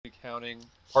Accounting,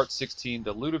 Part 16,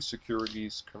 Dilutive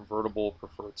Securities, Convertible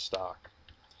Preferred Stock.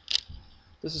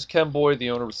 This is Ken Boyd, the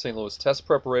owner of St. Louis Test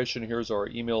Preparation. Here's our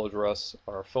email address,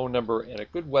 our phone number, and a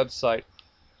good website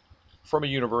from a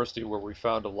university where we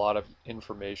found a lot of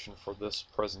information for this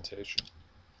presentation.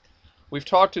 We've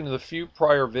talked in the few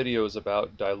prior videos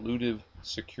about dilutive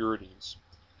securities.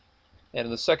 And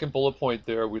in the second bullet point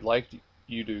there, we'd like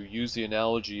you to use the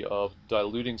analogy of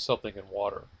diluting something in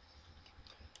water.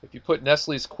 If you put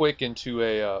Nestle's Quick into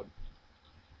a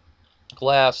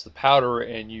glass, the powder,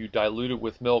 and you dilute it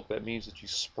with milk, that means that you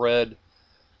spread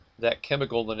that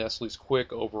chemical, the Nestle's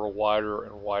Quick, over a wider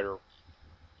and wider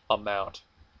amount.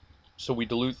 So we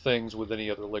dilute things with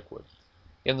any other liquid.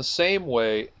 In the same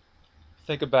way,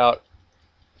 think about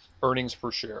earnings per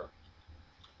share.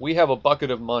 We have a bucket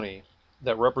of money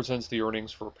that represents the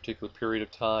earnings for a particular period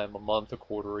of time, a month, a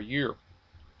quarter, a year.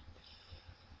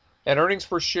 And earnings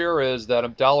per share is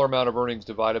that dollar amount of earnings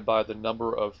divided by the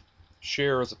number of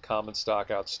shares of common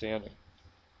stock outstanding.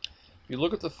 If you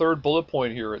look at the third bullet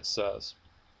point here, it says,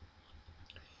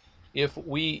 if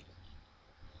we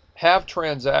have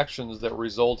transactions that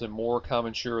result in more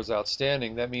common shares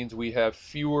outstanding, that means we have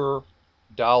fewer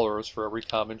dollars for every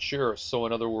common share. So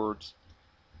in other words,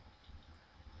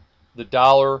 the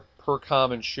dollar per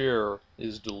common share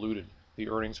is diluted. The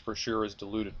earnings per share is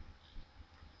diluted.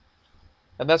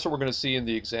 And that's what we're going to see in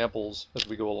the examples as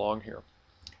we go along here.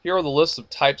 Here are the lists of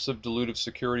types of dilutive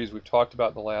securities we've talked about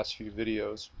in the last few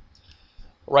videos.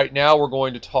 Right now we're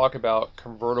going to talk about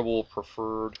convertible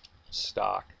preferred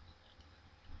stock.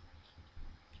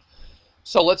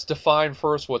 So let's define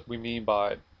first what we mean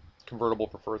by convertible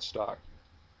preferred stock.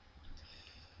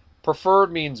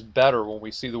 Preferred means better. When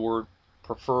we see the word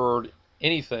preferred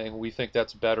anything, we think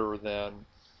that's better than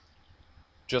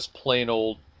just plain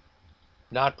old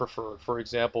not preferred. For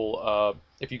example,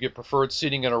 if you get preferred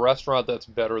seating in a restaurant, that's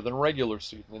better than regular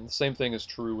seating. And the same thing is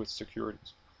true with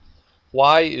securities.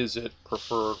 Why is it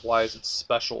preferred? Why is it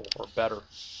special or better?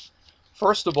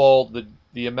 First of all,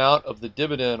 the amount of the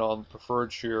dividend on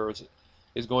preferred shares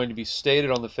is going to be stated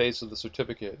on the face of the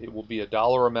certificate. It will be a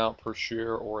dollar amount per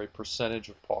share or a percentage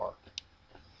of par.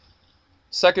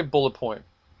 Second bullet point.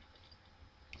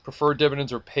 Preferred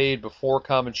dividends are paid before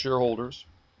common shareholders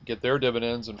get their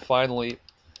dividends. And finally,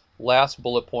 last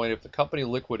bullet point, if the company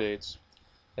liquidates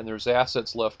and there's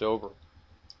assets left over,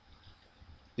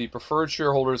 the preferred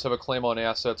shareholders have a claim on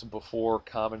assets before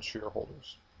common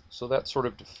shareholders. So that sort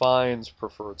of defines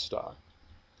preferred stock.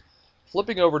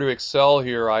 Flipping over to Excel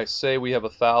here, I say we have a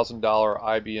 $1,000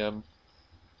 IBM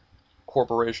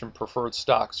Corporation preferred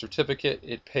stock certificate.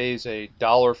 It pays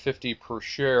 $1.50 per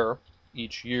share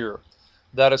each year.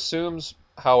 That assumes,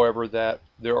 however, that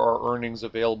there are earnings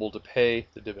available to pay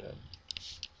the dividend.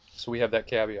 So we have that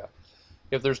caveat.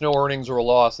 If there's no earnings or a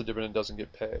loss, the dividend doesn't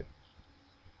get paid.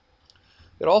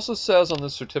 It also says on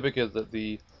this certificate that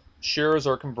the shares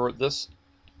are this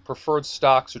preferred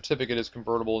stock certificate is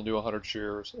convertible into 100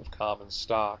 shares of common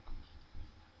stock.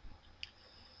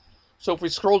 So if we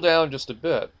scroll down just a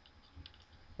bit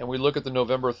and we look at the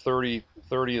November 30th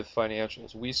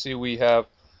financials, we see we have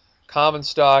common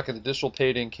stock and additional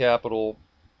paid-in capital.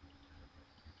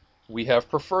 We have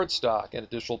preferred stock and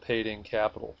additional paid-in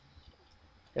capital.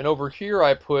 And over here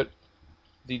I put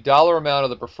the dollar amount of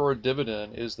the preferred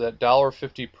dividend is that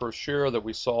 $1.50 per share that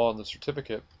we saw on the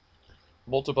certificate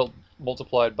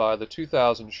multiplied by the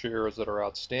 2,000 shares that are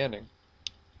outstanding.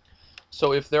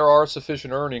 So if there are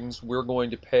sufficient earnings, we're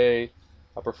going to pay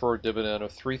a preferred dividend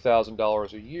of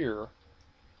 $3,000 a year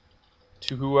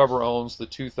to whoever owns the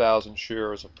 2,000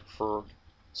 shares of preferred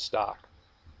stock.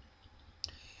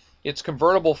 It's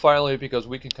convertible finally because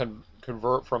we can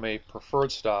convert from a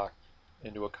preferred stock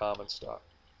into a common stock.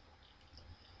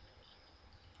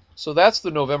 So that's the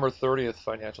November 30th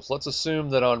financials. Let's assume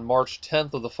that on March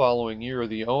 10th of the following year,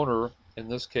 the owner, in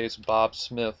this case Bob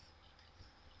Smith,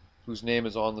 whose name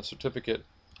is on the certificate,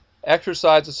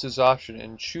 exercises his option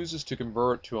and chooses to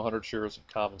convert to 100 shares of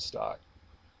common stock.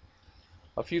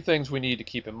 A few things we need to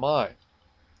keep in mind.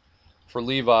 For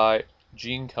Levi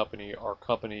Gene Company, our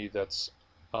company that's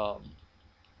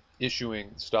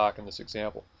issuing stock in this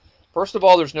example. First of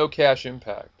all, there's no cash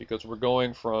impact because we're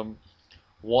going from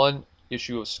one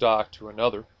issue of stock to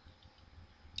another.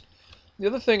 The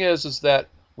other thing is that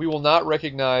we will not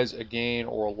recognize a gain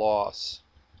or a loss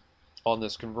on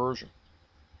this conversion.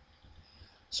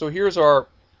 So here's our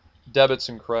debits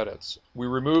and credits. We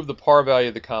remove the par value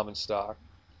of the common stock.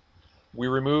 We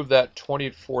remove that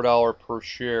 $24 per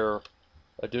share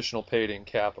additional paid-in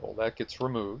capital. That gets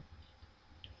removed.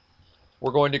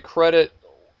 We're going to credit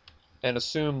and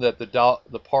assume that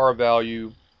the par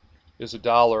value is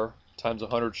 $1 times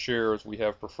 100 shares, we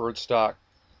have preferred stock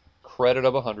credit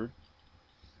of 100.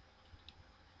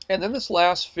 And then this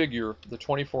last figure, the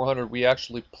 2400, we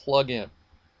actually plug in.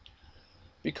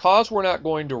 Because we're not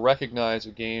going to recognize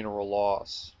a gain or a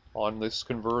loss on this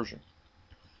conversion,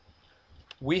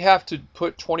 we have to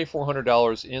put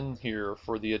 $2,400 in here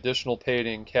for the additional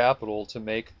paid-in capital to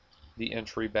make the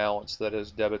entry balance, that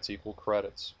is, debits equal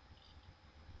credits.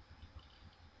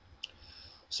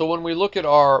 So when we look at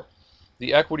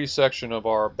the equity section of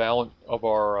our balance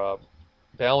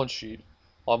sheet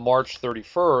on March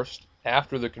 31st,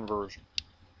 after the conversion,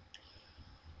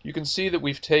 you can see that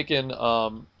we've taken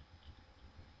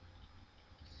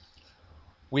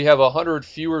we have 100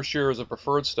 fewer shares of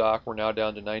preferred stock. We're now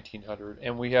down to 1,900,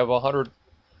 and we have 100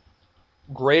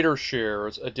 greater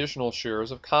shares, additional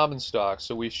shares of common stock.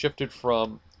 So we shifted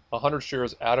from 100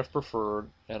 shares out of preferred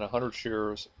and 100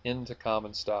 shares into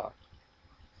common stock.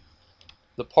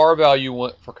 The par value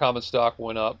for common stock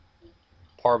went up.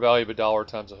 Par value of $1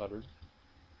 times 100.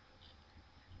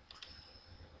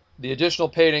 The additional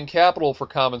paid-in capital for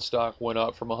common stock went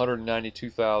up from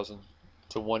 192,000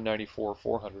 to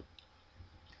 194,400.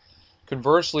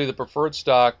 Conversely, the preferred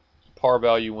stock par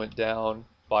value went down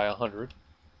by 100,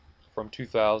 from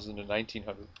 2,000 to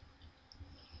 1,900.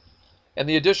 And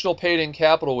the additional paid-in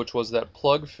capital, which was that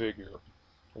plug figure,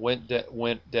 went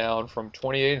down from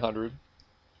 2,800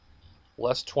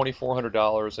 less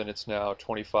 $2,400, and it's now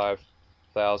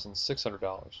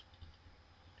 $25,600.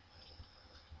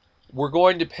 We're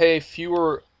going to pay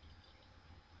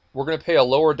a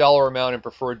lower dollar amount in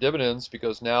preferred dividends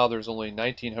because now there's only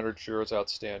 1,900 shares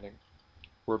outstanding,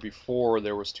 where before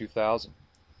there was 2,000.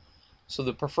 So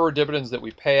the preferred dividends that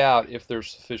we pay out, if there's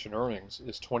sufficient earnings,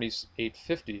 is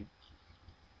 $2,850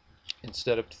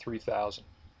 instead of $3,000.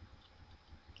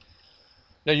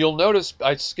 Now you'll notice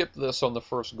I skipped this on the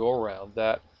first go around,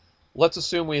 that let's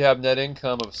assume we have net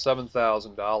income of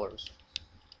 $7,000.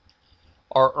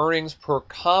 Our earnings per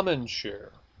common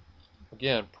share,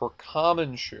 again, per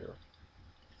common share,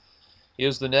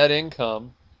 is the net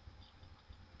income,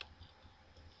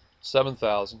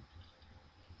 7,000,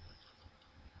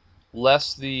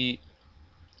 less the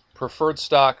preferred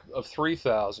stock of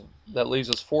 3,000. That leaves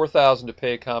us 4,000 to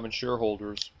pay common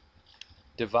shareholders,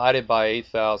 divided by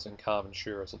 8,000 common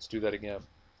shares. Let's do that again.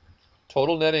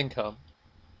 Total net income,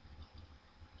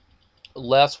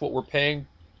 less what we're paying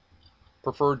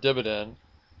preferred dividend,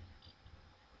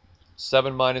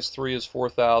 7 minus 3 is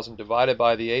 4,000, divided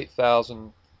by the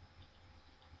 8,000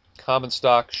 common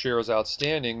stock shares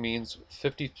outstanding, means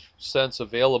 50 cents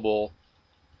available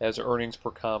as earnings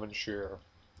per common share.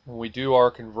 When we do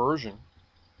our conversion,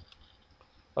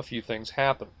 a few things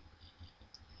happen.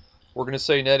 We're going to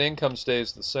say net income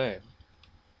stays the same.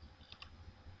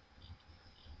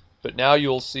 But now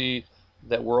you'll see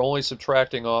that we're only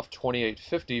subtracting off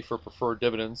 $2,850 for preferred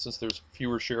dividends since there's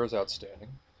fewer shares outstanding.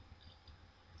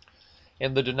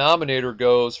 And the denominator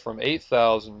goes from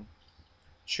 8,000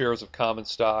 shares of common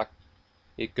stock,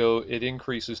 it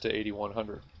increases to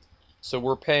 8,100. So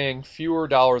we're paying fewer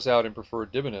dollars out in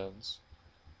preferred dividends,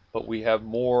 but we have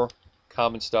more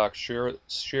common stock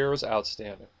shares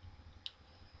outstanding.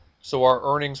 So our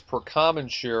earnings per common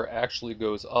share actually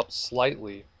goes up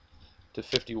slightly to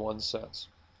 51 cents.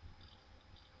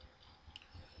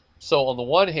 So on the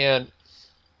one hand,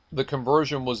 the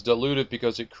conversion was dilutive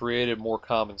because it created more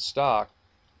common stock.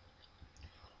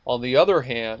 On the other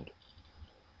hand,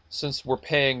 since we're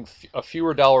paying a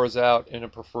fewer dollars out in a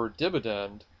preferred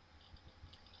dividend,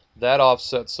 that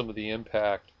offsets some of the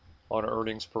impact on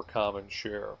earnings per common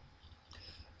share.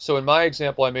 So in my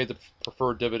example, I made the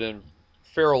preferred dividend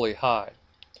fairly high.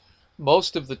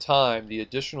 Most of the time, the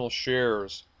additional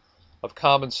shares of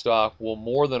common stock will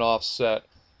more than offset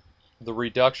the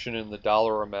reduction in the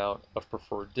dollar amount of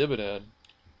preferred dividend,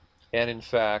 and in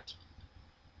fact,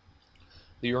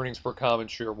 the earnings per common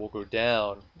share will go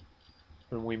down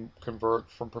when we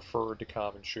convert from preferred to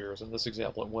common shares. In this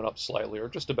example, it went up slightly, or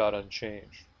just about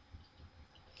unchanged.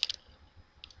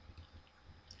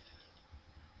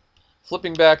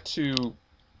 Flipping back to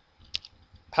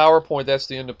PowerPoint, that's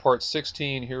the end of part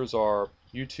 16. Here's our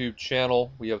YouTube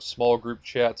channel. We have small group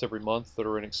chats every month that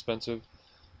are inexpensive.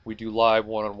 We do live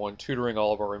one-on-one tutoring.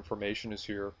 All of our information is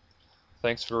here.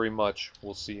 Thanks very much.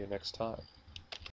 We'll see you next time.